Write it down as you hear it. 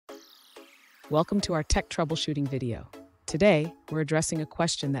Welcome to our tech troubleshooting video. Today, we're addressing a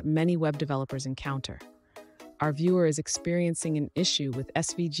question that many web developers encounter. Our viewer is experiencing an issue with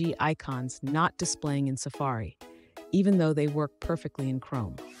SVG icons not displaying in Safari, even though they work perfectly in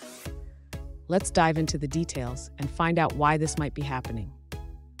Chrome. Let's dive into the details and find out why this might be happening.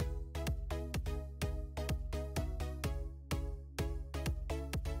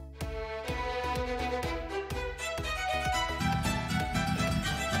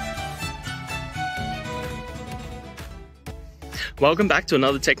 Welcome back to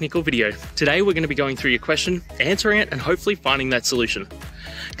another technical video. Today we're going to be going through your question, answering it, and hopefully finding that solution.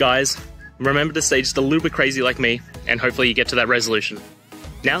 Guys, remember to stay just a little bit crazy like me, and hopefully you get to that resolution.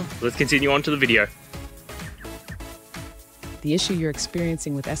 Now, let's continue on to the video. The issue you're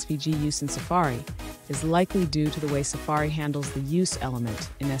experiencing with SVG use in Safari is likely due to the way Safari handles the use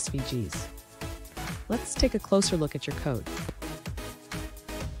element in SVGs. Let's take a closer look at your code.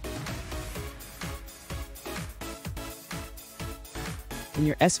 In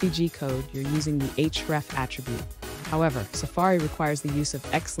your SVG code, you're using the href attribute. However, Safari requires the use of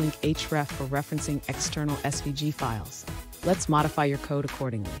xlink href for referencing external SVG files. Let's modify your code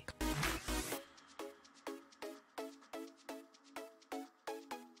accordingly.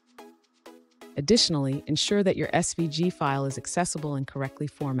 Additionally, ensure that your SVG file is accessible and correctly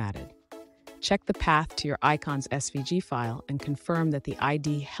formatted. Check the path to your icon's SVG file and confirm that the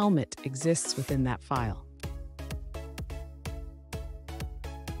ID helmet exists within that file.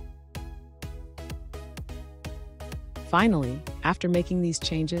 Finally, after making these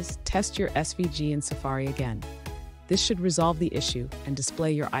changes, test your SVG in Safari again. This should resolve the issue and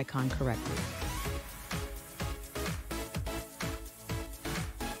display your icon correctly.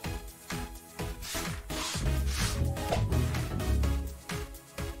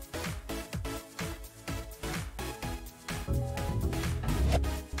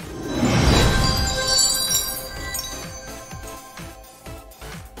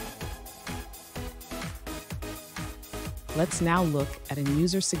 Let's now look at a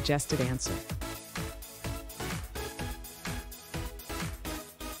user-suggested answer.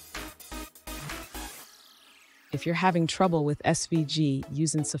 If you're having trouble with SVG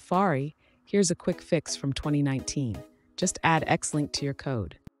using Safari, here's a quick fix from 2019. Just add xlink to your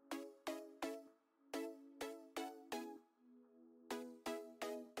code.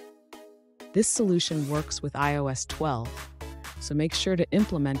 This solution works with iOS 12, so make sure to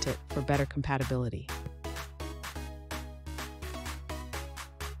implement it for better compatibility.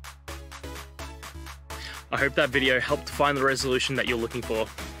 I hope that video helped find the resolution that you're looking for.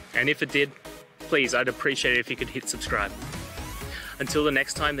 And if it did, please, I'd appreciate it if you could hit subscribe. Until the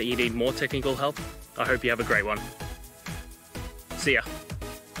next time that you need more technical help, I hope you have a great one. See ya.